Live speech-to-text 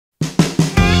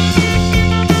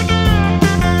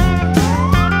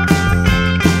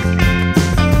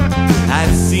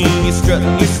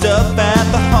strutting your stuff at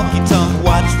the honky-tonk.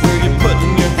 Watch where you're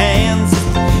putting your hands.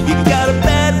 You got a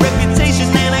bad reputation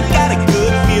and I got a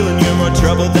good feeling you're more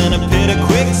trouble than a pit of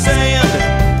quicksand.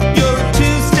 You're a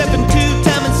two-stepping,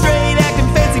 two-timing, straight-acting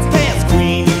fancy pants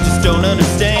queen. You just don't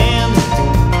understand.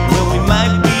 Well, we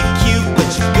might be cute, but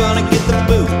you're gonna get the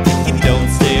boot if you don't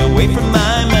stay away from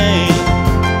my man.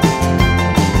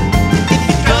 If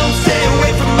you don't stay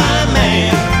away from my man,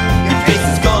 your face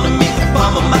is gonna meet the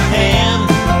palm of my hand.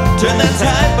 Turn that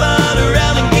tight butt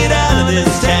around and get out of this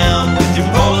town with your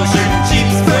polo shirt and cheap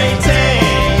spray tan.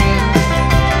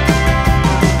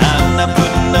 I'm not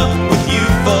putting up with you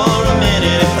for a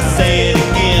minute. If I say it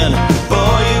again,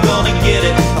 boy, you're gonna get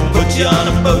it. I'll put you on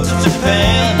a boat to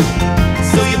Japan,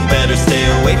 so you better stay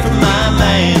away from my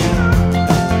man.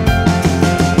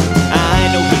 I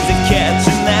know he's a catch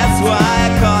and that's why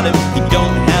I caught him. He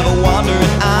don't have a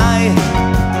wandering eye.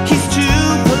 He's too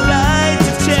polite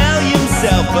to tell you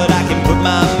himself, but I can put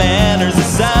my manners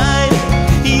aside.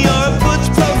 You're a butch,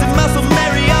 posing muscle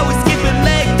Mary, always skipping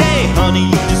leg day. Honey,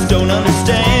 you just don't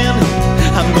understand.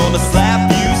 I'm gonna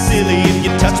slap you silly if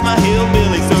you touch my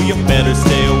hillbilly, so you better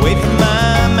stay away from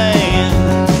my man.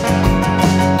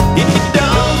 If you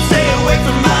don't stay away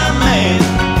from my man,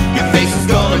 your face is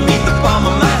gonna meet the palm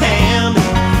of my hand.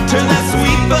 Turn that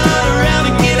sweet butt around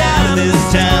and get out of this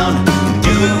town.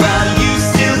 Do it while you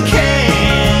still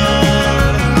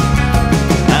can.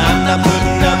 I'm not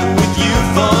putting up with you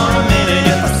for a minute.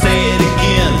 If I say it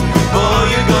again, boy,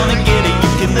 you're gonna get it.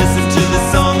 You can listen to this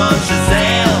song on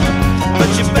Shazam, but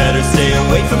you better stay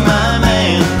away from my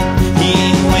man. He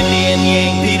ain't Wendy and he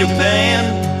ain't Peter Pan,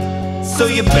 so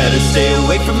you better stay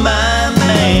away from my